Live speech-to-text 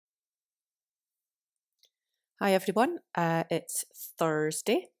Hi everyone, it's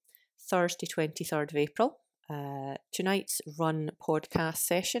Thursday 23rd of April. Tonight's Run podcast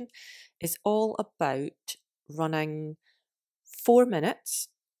session is all about running 4 minutes,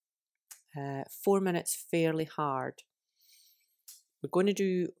 4 minutes fairly hard. We're going to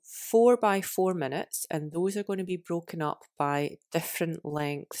do 4 by 4 minutes, and those are going to be broken up by different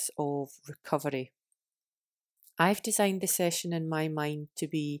lengths of recovery. I've designed the session in my mind to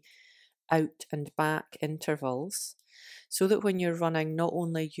be out and back intervals so that when you're running not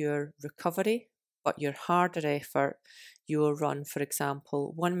only your recovery but your harder effort, you will run, for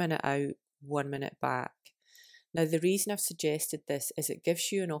example, 1 minute out, 1 minute back. Now, the reason I've suggested this is it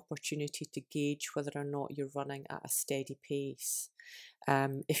gives you an opportunity to gauge whether or not you're running at a steady pace.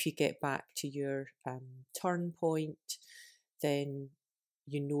 If you get back to your turn point, then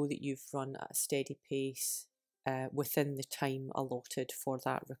you know that you've run at a steady pace within the time allotted for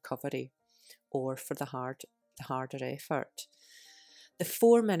that recovery or for the harder effort. The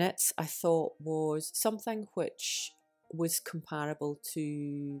 4 minutes I thought was something which was comparable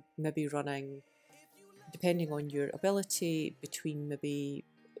to maybe running, depending on your ability, between maybe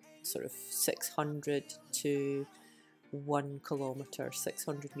sort of 600 to 1 kilometre,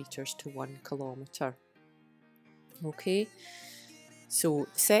 600 metres to 1 kilometre. Okay, so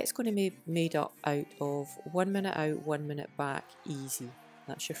the set's going to be made up out of 1 minute out, 1 minute back, easy.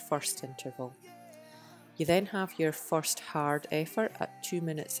 That's your first interval. You then have your first hard effort at 2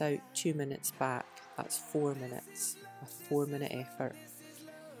 minutes out, 2 minutes back. That's 4 minutes, a 4 minute effort.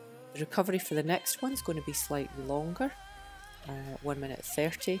 The recovery for the next one's going to be slightly longer. 1 minute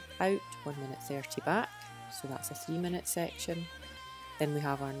 30 out, 1 minute 30 back. So that's a 3 minute section. Then we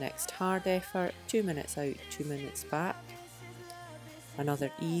have our next hard effort, 2 minutes out, 2 minutes back.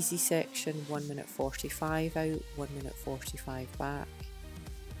 Another easy section, 1 minute 45 out, 1 minute 45 back.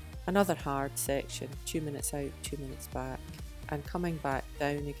 Another hard section, 2 minutes out, 2 minutes back, and coming back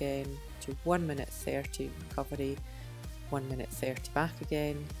down again to 1 minute 30 recovery, 1 minute 30 back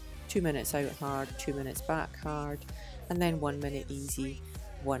again, 2 minutes out hard, 2 minutes back hard, and then 1 minute easy,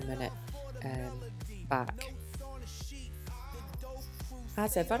 1 minute back.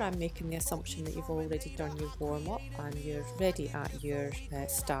 As ever, I'm making the assumption that you've already done your warm-up and you're ready at your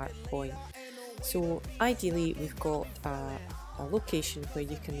start point. So ideally we've got a location where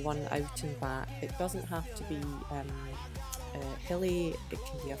you can run out and back. It doesn't have to be hilly, it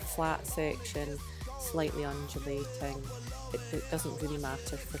can be a flat section, slightly undulating. It doesn't really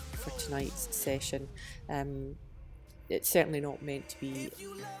matter for tonight's session. It's certainly not meant to be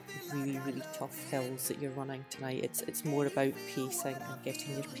really, really tough hills that you're running tonight. It's more about pacing and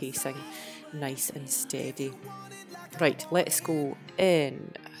getting your pacing nice and steady. Right, let's go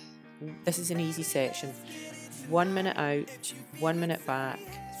in. This is an easy section. 1 minute out, 1 minute back,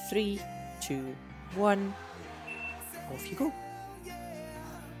 3, 2, 1, off you go.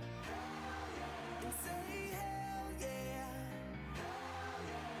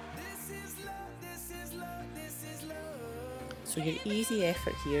 So your easy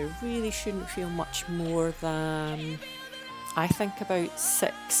effort here really shouldn't feel much more than, I think, about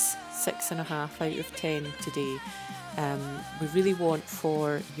 6.5 out of 10 today. We really want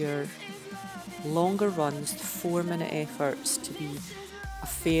for your longer runs, the 4 minute efforts, to be a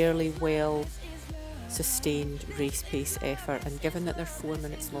fairly well sustained race pace effort, and given that they're 4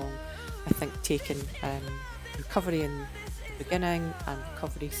 minutes long, I think taking recovery in the beginning and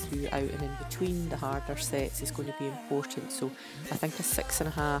recovery throughout and in between the harder sets is going to be important. So I think a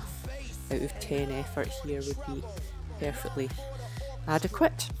 6.5 out of 10 effort here would be perfectly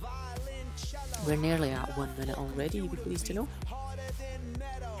adequate. We're nearly at 1 minute already, you'll be pleased to know.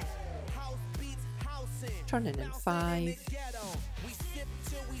 Turning in 5.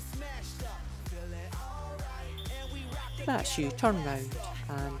 That's you, turn round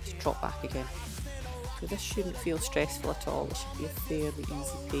and trot back again. So this shouldn't feel stressful at all. It should be a fairly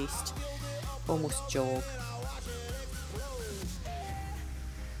easy paced, almost jog.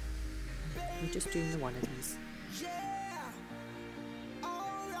 I'm just doing the one of these.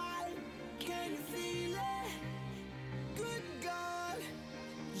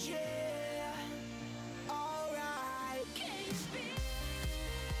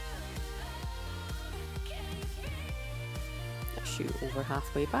 Shoot over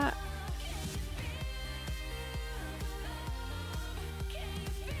halfway back.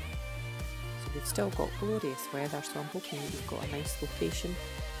 So we've still got glorious weather, so I'm hoping that you've got a nice location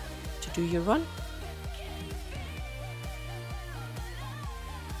to do your run.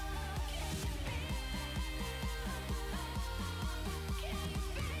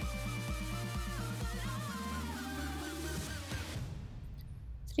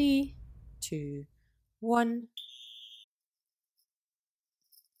 Three, 2, 1.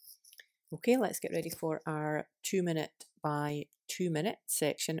 Okay, let's get ready for our 2 minute by 2 minute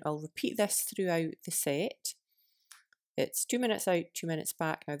section. I'll repeat this throughout the set. It's 2 minutes out, 2 minutes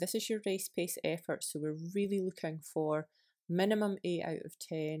back. Now this is your race pace effort, so we're really looking for minimum 8 out of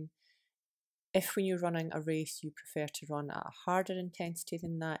 10. If when you're running a race you prefer to run at a harder intensity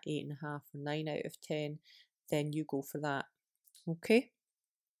than that, 8.5 or 9 out of 10, then you go for that. Okay,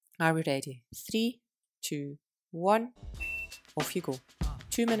 are we ready? 3, 2, 1, off you go.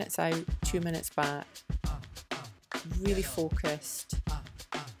 2 minutes out, 2 minutes back, really focused,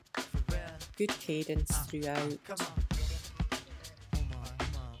 good cadence throughout,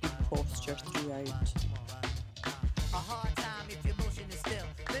 good posture throughout. A hard time if your motion is still.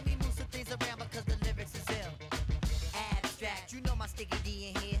 Let me move some things around because the lyrics is ill. Abstract, you know my sticky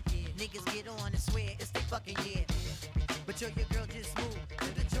D in here. Niggas get on and swear it's they fucking year. But yo, your girl just moved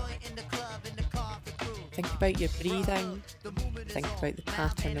to the joint in the club in the car for crew. Think about your breathing, think about the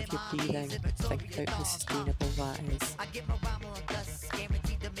pattern of your breathing, think about how sustainable that is. I get my rhyme on dust,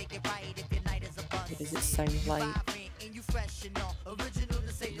 guaranteed to make it right if your night is a bust. What does it sound like? What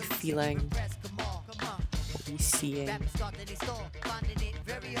are you feeling? What are you seeing?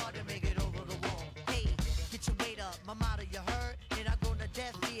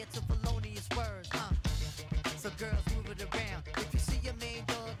 So girls, move it around. If you see your main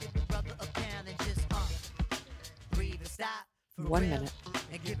dog, give your brother a pound and just breathe and stop for 1 real, minute.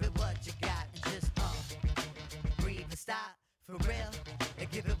 and give it what you got and just breathe and stop for real,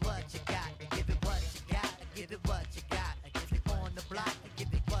 and give it what you got, and give it what you got, and give it what you got, and give it on the block, and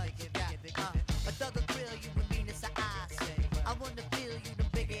give it what you got. A thug will grill you with meanness of eyes. I wanna feel you the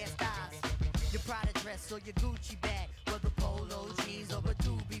big ass thighs, your Prada dress or your Gucci bag, whether polo jeans or a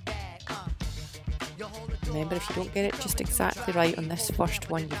doobie bag. Remember, if you don't get it just exactly right on this first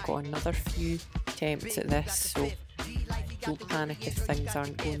one, you've got another few attempts at this, so don't panic if things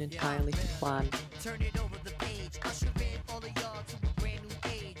aren't going entirely to plan.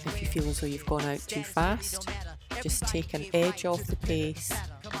 If you feel as though you've gone out too fast, just take an edge off the pace,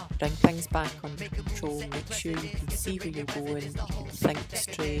 bring things back under control, make sure you can see where you're going, you can think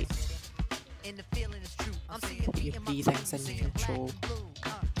straight, put your breathing's in control.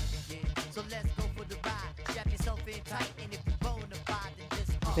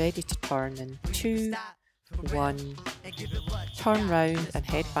 Ready to turn in 2, 1, turn round and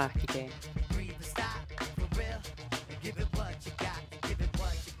head back again.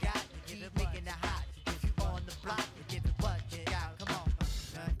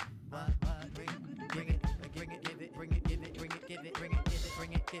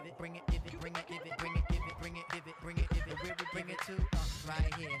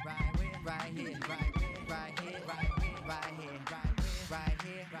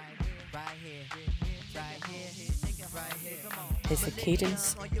 Is the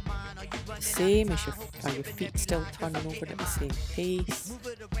cadence the same? Are your feet still turning over at the same pace?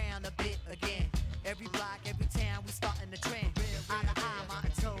 Every block, every town, we starting the trend. Eye to eye,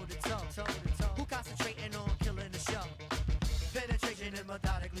 mountain toe to toe. Who concentrating on killing the show? Penetration and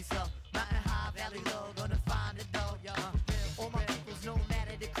methodically slow. Mountain high, valley low, gonna find the dough, yo. All my peoples, no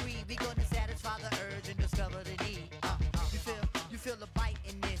matter the creed, we gonna satisfy the urge and discover the need. You feel the bite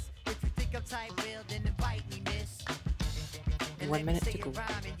in this. If you think I'm tight, well, then invite me, miss. 1 minute to go.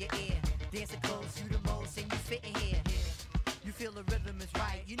 You feel the rhythm is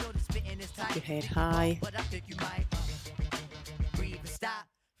right. You know the spitting is tight. Keep your head high. But I think you might breathe and stop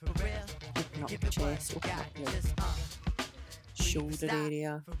for real. Open up your chest, open up your shoulder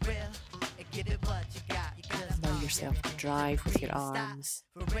area. Allow yourself to drive with your arms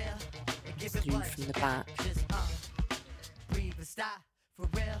through from the back. Breathe and stop for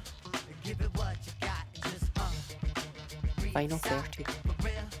real. Give it what you got and just Final 30.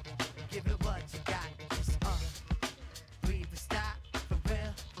 Give it what you got and just breathe and stop for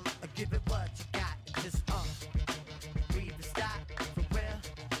real. Give it what you got and just breathe and stop for real.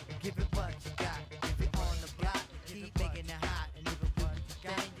 Give it what you got. If you're on the block, keep making it hot. And if it what you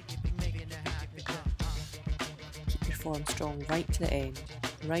got, you keep making it hot. Keep your form strong right to the end.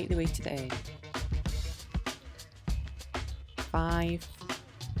 Right the way to the end. 5,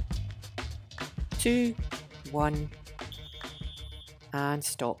 2, 1, and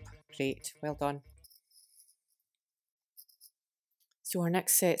stop. Great, well done. So our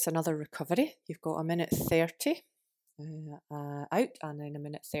next set's another recovery. You've got a minute 30 out and then a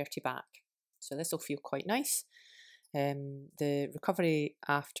minute 30 back. So this will feel quite nice. The recovery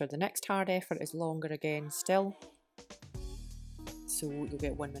after the next hard effort is longer again still. So you'll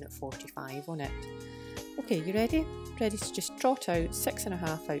get 1 minute 45 on it. Okay, you ready? Ready to just trot out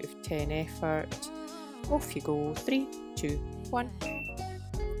 6.5 out of 10 effort. Off you go. 3, 2, 1.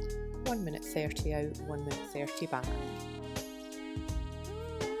 1 minute 30 out, 1 minute 30 back.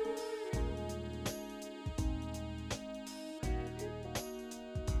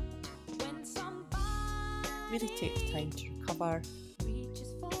 Really take time to recover.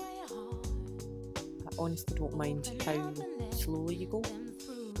 I honestly don't mind how slowly you go.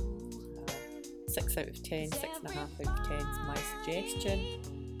 6 out of 10, 6.5 out of 10 is my suggestion.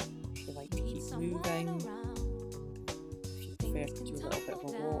 If you like to keep moving, if you prefer to do a little bit of a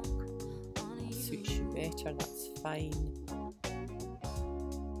walk, that suits you better, that's fine.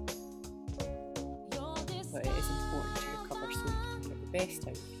 But it is important to recover so you can get the best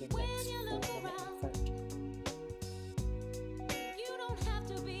out of your next 4-minute effort.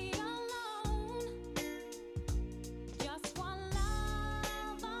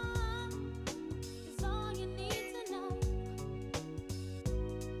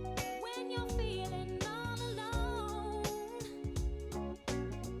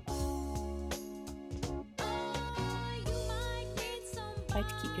 Try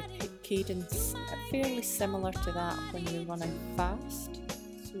to keep your cadence fairly similar to that when you're running fast,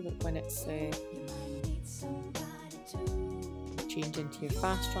 so that when it's change into your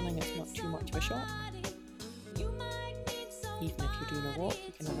fast running, it's not too much of a shock. Even if you're doing a walk,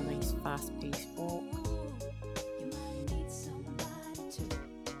 you can have a nice fast-paced walk.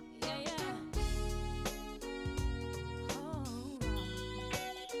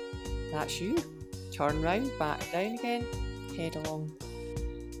 That's you. Turn round, back down again, head along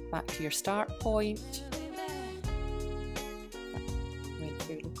back to your start point. That went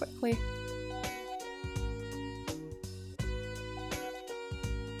fairly quickly.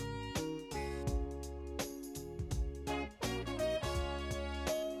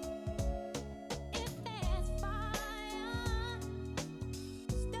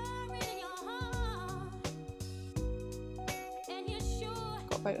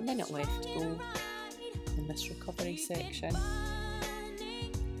 Got about a minute left to go in this recovery section.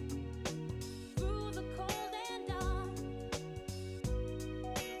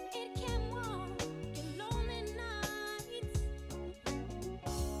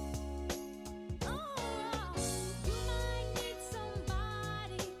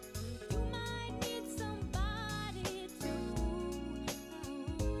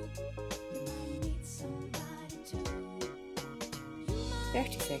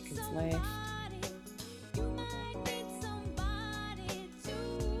 Thirty seconds left.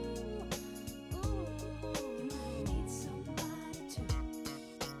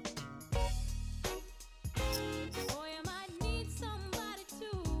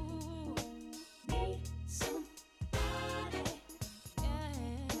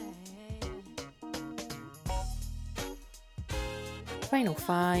 Final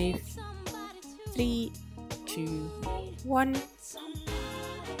 5, 3, 2, 1.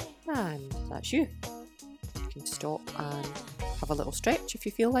 And that's you. You can stop and have a little stretch if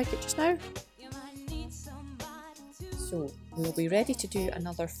you feel like it just now. So we'll be ready to do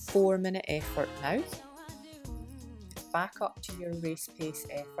another 4-minute effort now. Back up to your race pace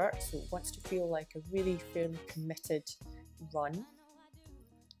effort, so it wants to feel like a really fairly committed run.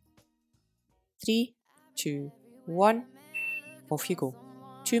 3, 2, 1, off you go.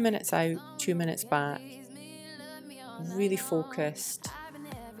 2 minutes out, 2 minutes back. Really focused.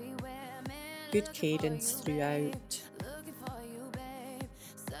 Good cadence throughout,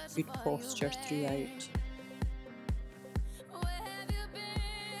 good posture throughout.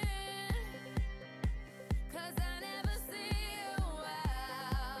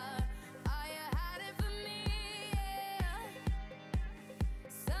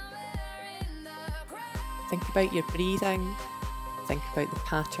 Think about your breathing, think about the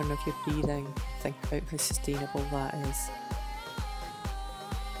pattern of your breathing, think about how sustainable that is.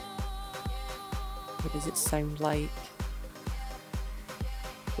 What does it sound like?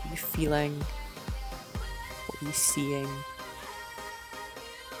 What are you feeling? What are you seeing?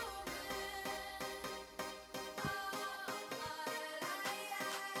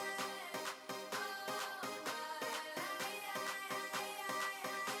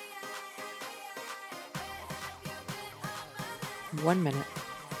 One minute.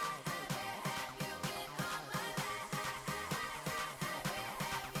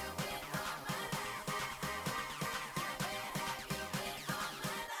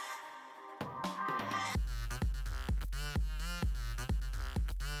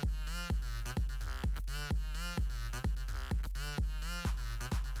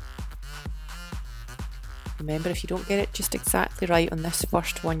 Remember, if you don't get it just exactly right on this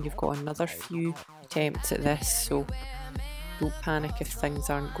first one, you've got another few attempts at this, so Don't panic if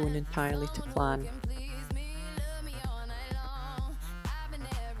things aren't going entirely to plan.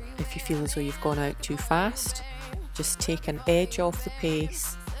 If you feel as though you've gone out too fast, just take an edge off the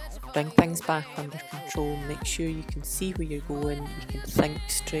pace, bring things back under control, make sure you can see where you're going, you can think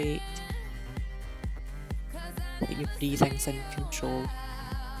straight, that your breathing's in control.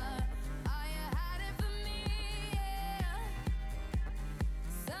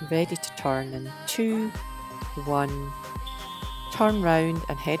 Ready to turn in 2, 1, turn round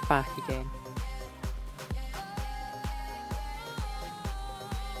and head back again.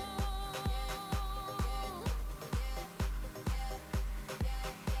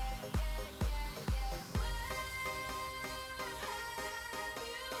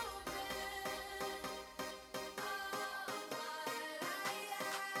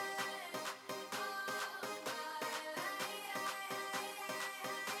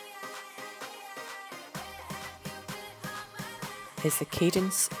 Is the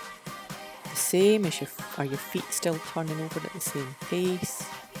cadence the same? Are your feet still turning over at the same pace?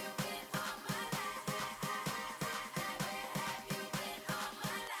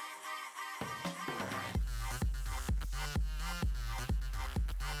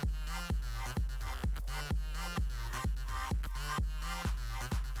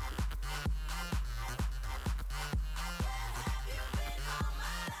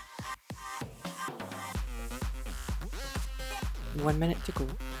 One minute to go.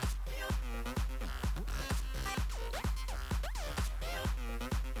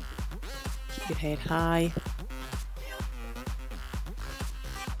 Keep your head high.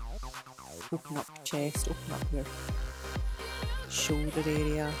 Open up your chest, open up your shoulder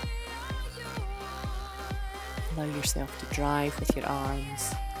area. Allow yourself to drive with your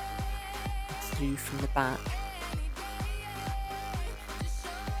arms through from the back.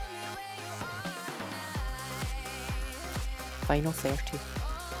 Final 30.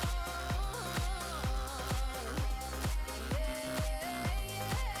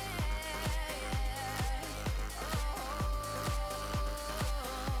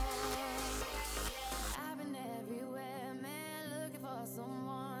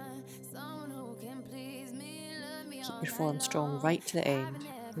 Keep your form strong right to the end,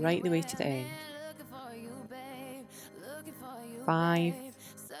 right the way to the end. 5,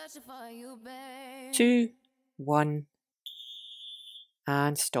 2, 1.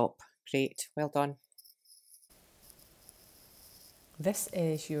 And stop. Great, well done. This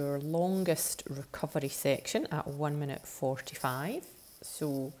is your longest recovery section at 1 minute 45.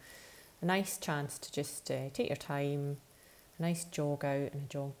 So a nice chance to just take your time, a nice jog out and a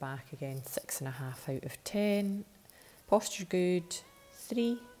jog back again. 6.5 out of 10. Posture good.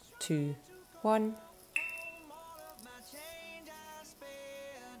 3, 2, 1.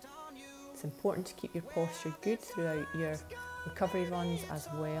 It's important to keep your posture good throughout your recovery runs as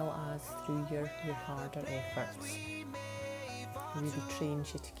well as through your harder efforts. It really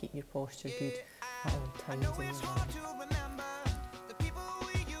trains you to keep your posture good at all times in your run.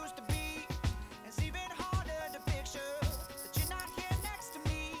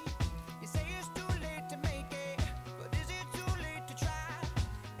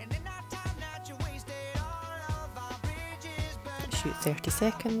 Shoot 30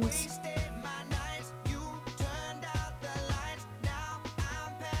 seconds.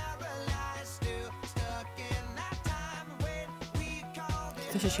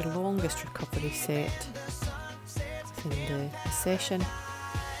 This is your longest recovery set in the session.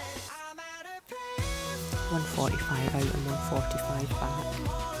 145 out and 145 back.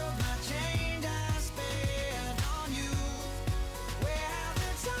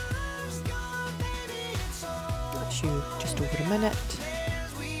 That's you just over a minute.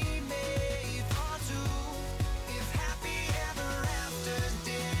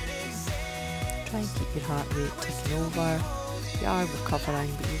 Try and keep your heart rate ticking over. You are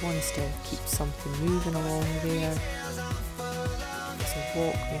recovering, but you want to still keep something moving along there. If it's a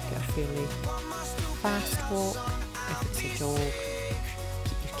walk, make it a fairly fast walk. If it's a jog,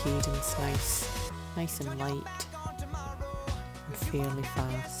 keep your cadence nice and light and fairly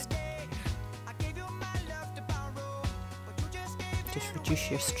fast. Just reduce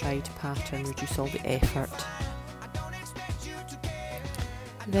your stride pattern, reduce all the effort.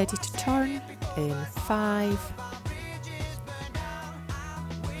 Ready to turn in 5,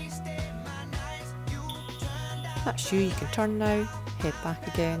 that's you, you can turn now, head back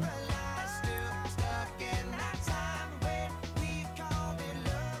again.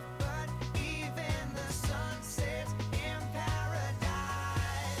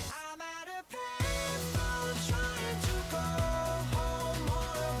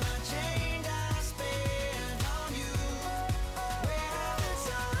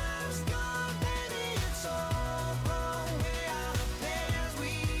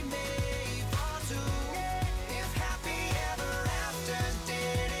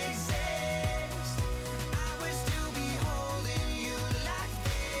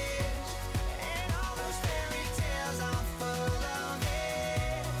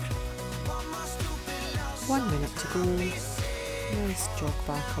 1 minute to go. Nice jog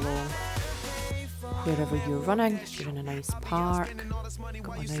back along. Wherever you're running, if you're in a nice park,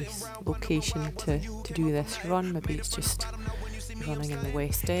 got a nice location to do this run, maybe it's just running in the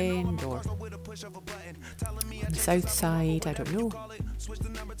West End or on the south side, I don't know.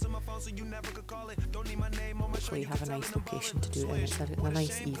 Hopefully you have a nice location to do it in. It's a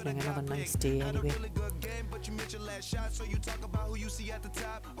nice evening, another nice day anyway.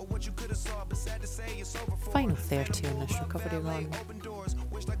 Final 30 on this recovery run.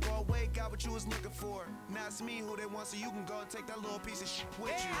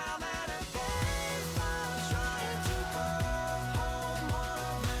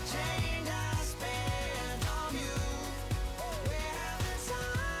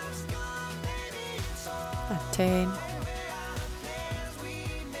 At 10.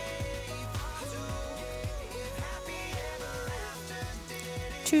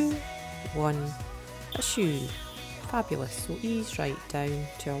 2, 1, issue. Fabulous. So ease right down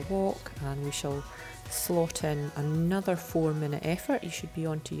to a walk and we shall slot in another 4-minute effort. You should be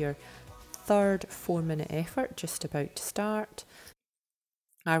on to your third 4-minute effort, just about to start.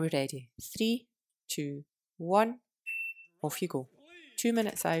 Are we ready? 3, 2, 1, off you go. 2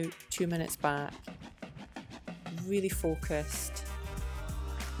 minutes out, 2 minutes back. Really focused.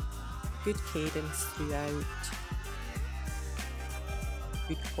 Good cadence throughout.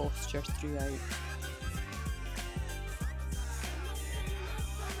 Good posture throughout.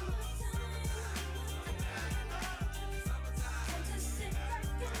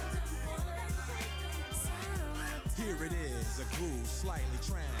 Here it is, a groove slightly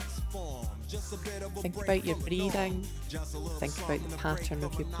transformed. Just a bit of a Think about your breathing. Think about the pattern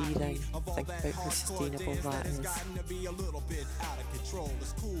of your breathing. Think about how sustainable that is.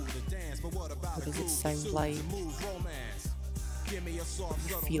 What does it sound like? What are you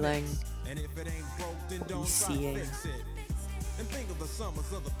feeling? What are you seeing? And think of the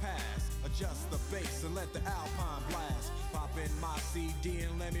summers of the past. Adjust the bass and let the alpine blast. Pop in my CD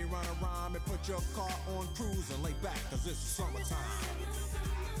and let me run a rhyme and put your car on cruise and lay back, cause it's summertime.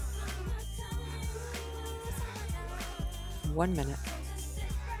 1 minute.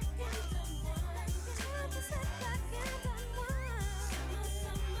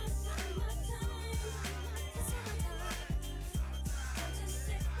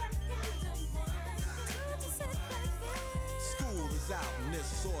 School is out and it's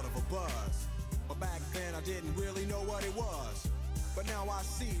sort of a buzz. But back then I didn't really know what it was. But now I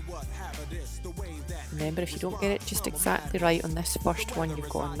see what happened is the way that. Remember, if you don't get it just exactly right on this first one, you've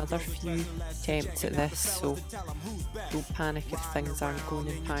got another few attempts at this, so don't panic if things aren't going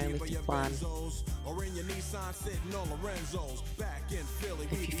entirely to plan.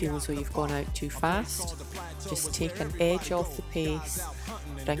 If you feel as though you've gone out too fast, just take an edge off the pace,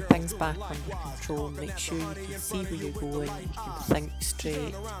 bring things back under control, make sure you can see where you're going, you can think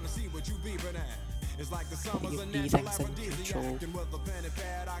straight. That your breathing's in control.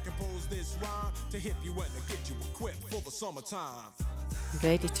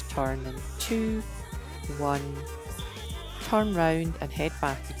 Ready to turn in 2, 1, turn round and head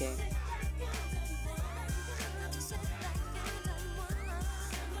back again.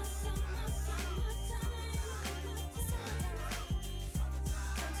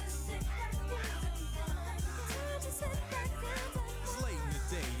 It's late in the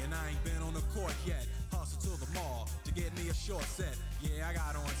day and I ain't been on the court yet. Hustle to the mall to get me a short set. Yeah, I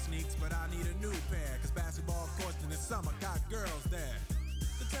got on sneaks, but I need a new pair. Cause basketball courts in the summer got girls there.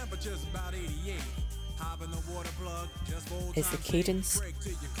 The temperature's about 88. Hop in the water plug, just for old Is the time's cadence sake. Break to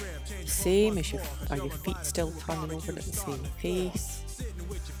your crib, change the same? Is your, clothes, are your show feet and still vibe, turning over at the same pace? Sitting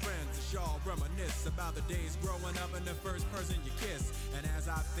with your friends, y'all reminisce about the days growing up and the first person you kiss. And as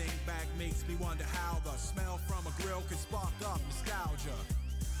I think back, makes me wonder how the smell from a grill can spark up nostalgia.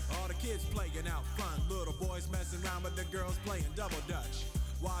 All the kids playing out front, little boys messing around with the girls playing double dutch.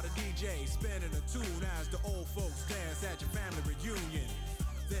 While the DJ spinning a tune as the old folks dance at your family reunion.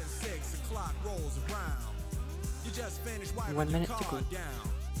 Then 6 o'clock rolls around. You just finished wiping 1 minute your to car go. down.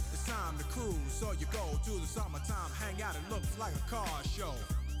 It's time to cruise, so you go to the summertime hangout. It looks like a car show.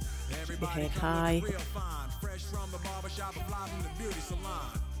 Everybody head come high. looking real fine, fresh from the barbershop and fly from the beauty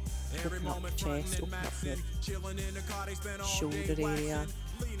salon. Every Open up moment the frontin' chest, and open up the maxin', chillin' in the car, they spend all shoulder day area.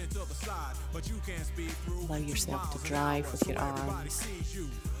 waxin', leaning to the side, but you can't speed through. Allow yourself to 2 miles an drive hour, with your so everybody arms sees you.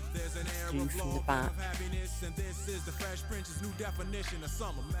 There's an air through of from the love, back. of happiness, and this is the Fresh Prince's new definition of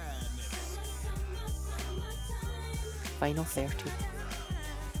summer madness. Final 30.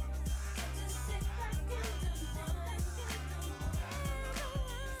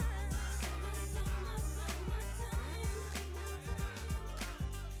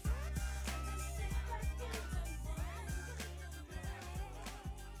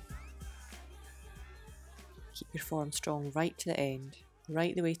 Keep your form strong right to the end,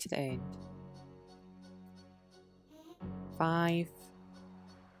 right the way to the end. 5,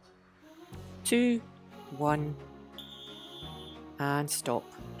 2, 1, and stop.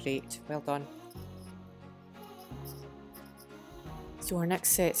 Great, well done. So our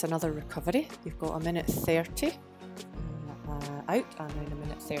next set's another recovery. You've got a minute 30 out and then a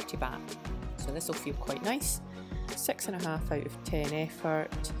minute 30 back. So this will feel quite nice. 6.5 out of 10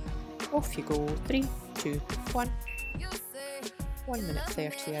 effort. Off you go. 3, 2, 1. 1 minute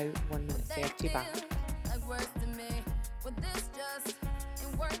 30 out, 1 minute 30 back.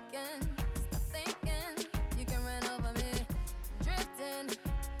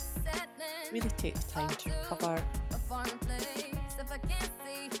 Really take the time to recover. I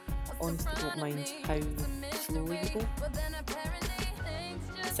honestly don't mind how slow you go.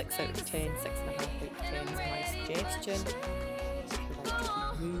 6 out of 10, 6.5 out of 10 is my suggestion. If you want to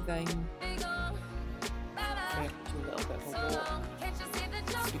keep moving, do a little bit of a walk,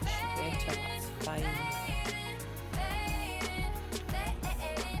 suits you better, that's fine.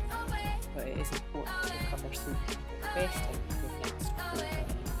 But it is important to recover so you can get the best out of your next 4 minute effort.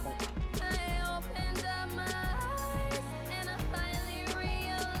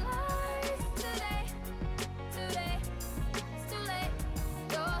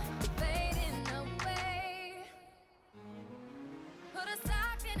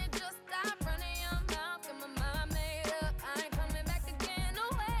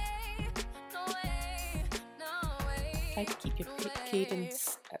 Try to keep your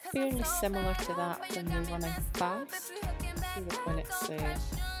cadence fairly similar to that when you're running fast. So that when it's you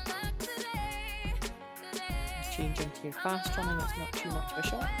change into your fast running, it's not too much of a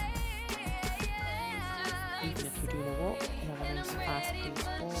shock. Even if you're doing a walk, another nice fast-paced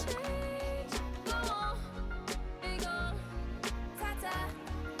walk.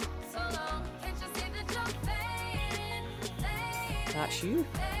 That's you.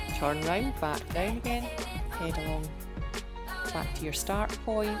 Turn round, back down again, head along back to your start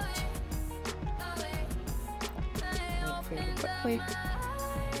point. Went fairly quickly.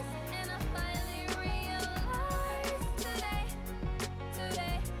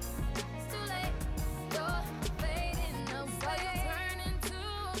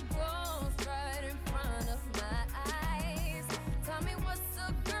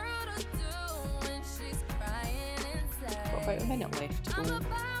 Got about a minute left to go in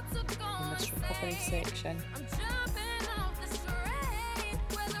this recovery section.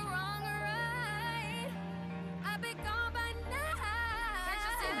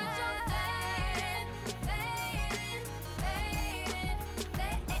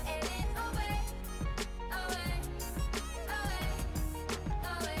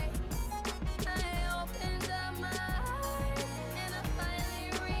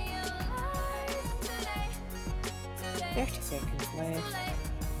 Seconds left.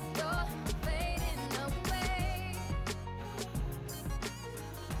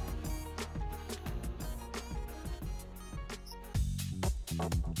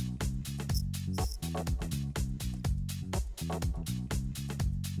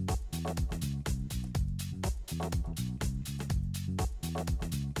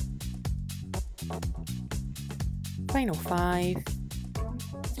 Final 5,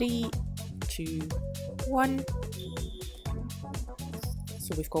 3, 2, 1.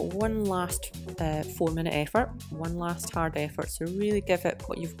 So we've got one last 4 minute effort, one last hard effort, so really give it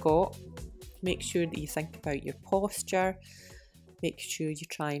what you've got. Make sure that you think about your posture, make sure you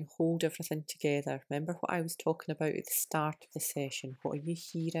try and hold everything together. Remember what I was talking about at the start of the session. What are you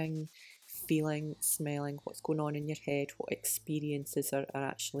hearing, feeling, smelling, what's going on in your head, what experiences are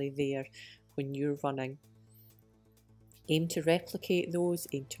actually there when you're running. Aim to replicate those,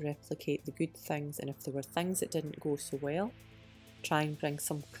 aim to replicate the good things, and if there were things that didn't go so well, try and bring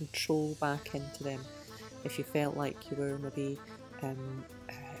some control back into them. If you felt like you were maybe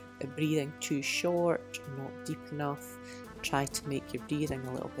breathing too short, not deep enough, try to make your breathing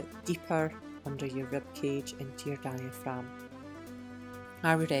a little bit deeper under your rib cage into your diaphragm.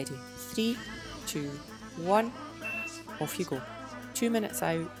 Are we ready? 3, 2, 1, off you go. 2 minutes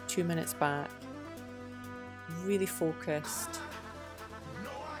out, 2 minutes back. Really focused.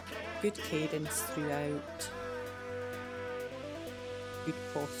 Good cadence throughout. Good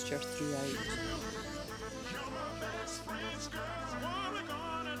posture throughout.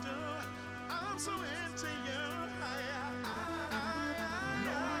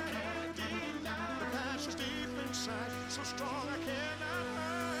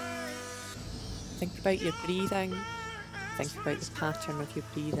 Think about your breathing. Think about the pattern of your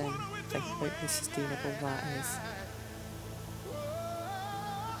breathing. Think about how sustainable that is.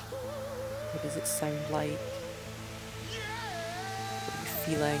 What does it sound like?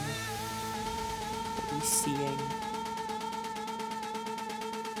 feeling? What are you seeing?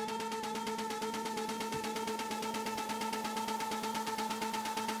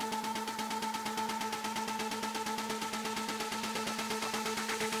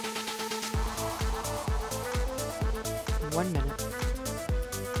 In 1 minute.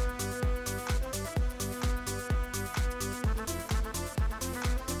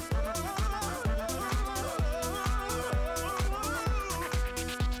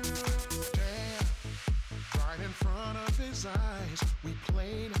 We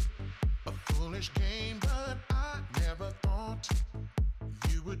played a foolish game, but I never thought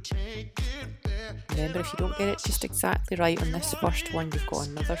you would take it there. Remember, if you don't get it just exactly right on this first one, you've got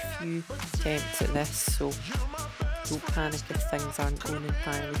another few attempts at this, so don't panic if things aren't going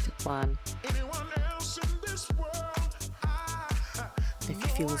entirely to plan. If you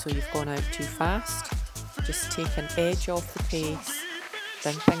feel as though you've gone out too fast, just take an edge off the pace.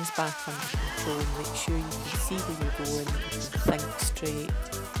 Bring things back under control and make sure you can see where you're going, you can think straight,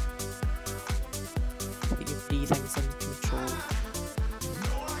 that your breathing's in control.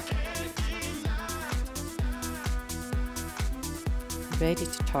 Ready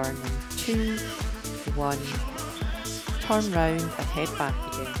to turn in 2, 1, turn round and head back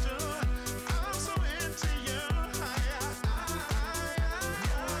again.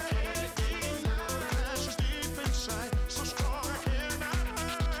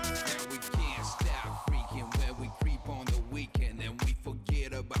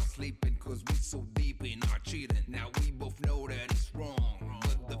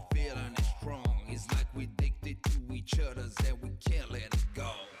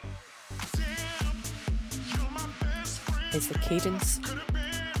 Is the cadence the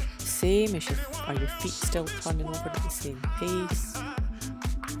same? Are your feet still turning over at the same pace?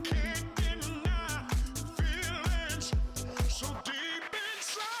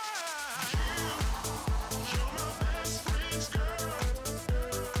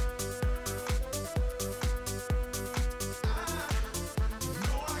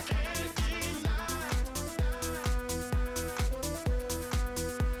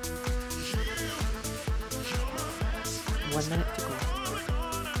 One minute to go.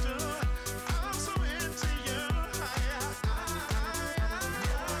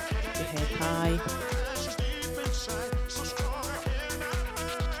 Keep your head high.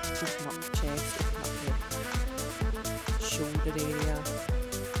 Open up the chest, open up your shoulder area.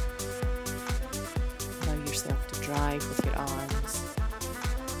 Allow yourself to drive with your arms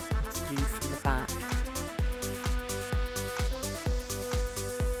through from the back.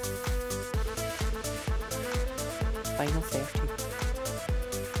 Final 30.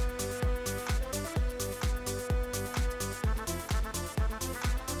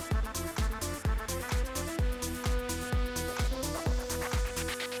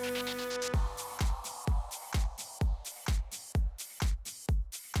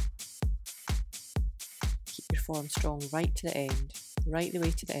 Keep your form strong right to the end, right the way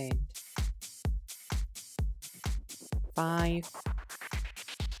to the end. 5,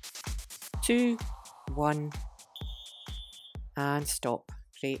 2, 1. And stop.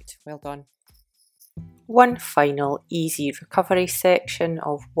 Great, well done. One final easy recovery section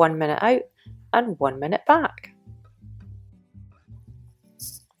of 1 minute out and 1 minute back.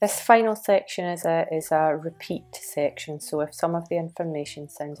 This final section is a repeat section, so if some of the information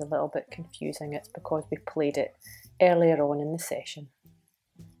sounds a little bit confusing, it's because we played it earlier on in the session.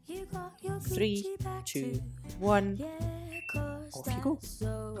 3, 2, 1, off you go.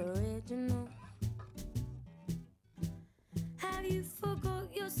 Have you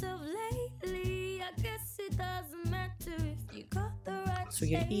forgot yourself lately? I guess it doesn't matter if you got the right. So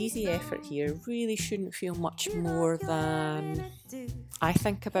your easy effort here really shouldn't feel much more than, I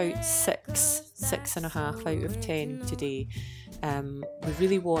think, about 6.5 out of 10 today. We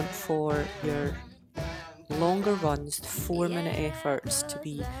really want for your longer runs, the 4 minute efforts, to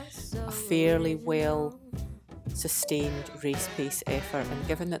be a fairly well sustained race pace effort, and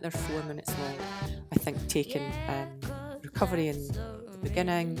given that they're 4 minutes long, I think taking recovery in the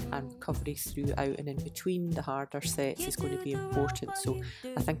beginning and recovery throughout and in between the harder sets is going to be important. So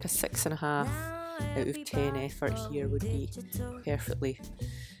I think a 6.5 out of 10 effort here would be perfectly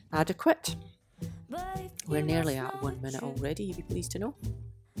adequate. We're nearly at 1 minute already, you'd be pleased to know.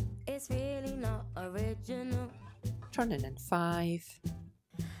 It's really not original. Turning in 5.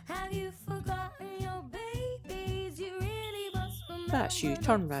 Have you forgotten your babies? You really must remember. That's you,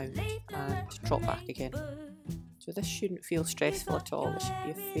 turn round and drop back again. So this shouldn't feel stressful at all. It should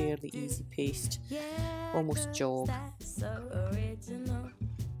be a fairly easy paced, almost jog. I'm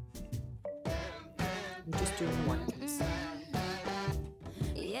just doing ones.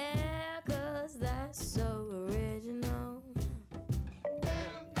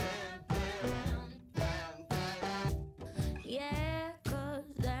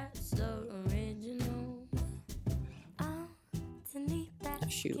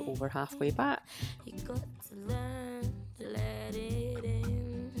 shoot over halfway back. You got to learn to let it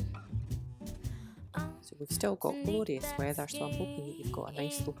in. So we've still got glorious weather, so I'm hoping that you've got a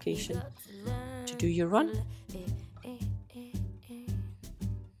nice location to do your run.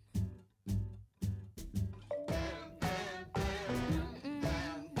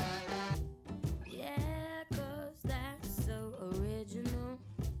 Yeah, 'cause that's so original.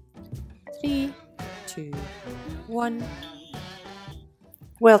 3, 2, 1.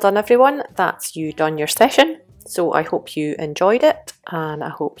 Well done everyone, that's you done your session. So I hope you enjoyed it, and I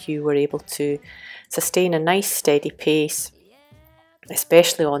hope you were able to sustain a nice steady pace,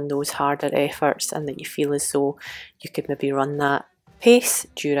 especially on those harder efforts, and that you feel as though you could maybe run that pace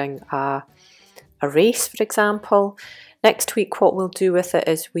during a race, for example. Next week what we'll do with it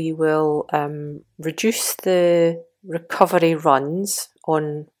is we will reduce the recovery runs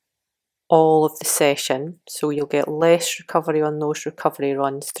on all of the session, so you'll get less recovery on those recovery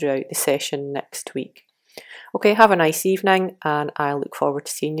runs throughout the session next week. Okay, have a nice evening, and I look forward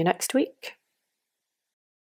to seeing you next week.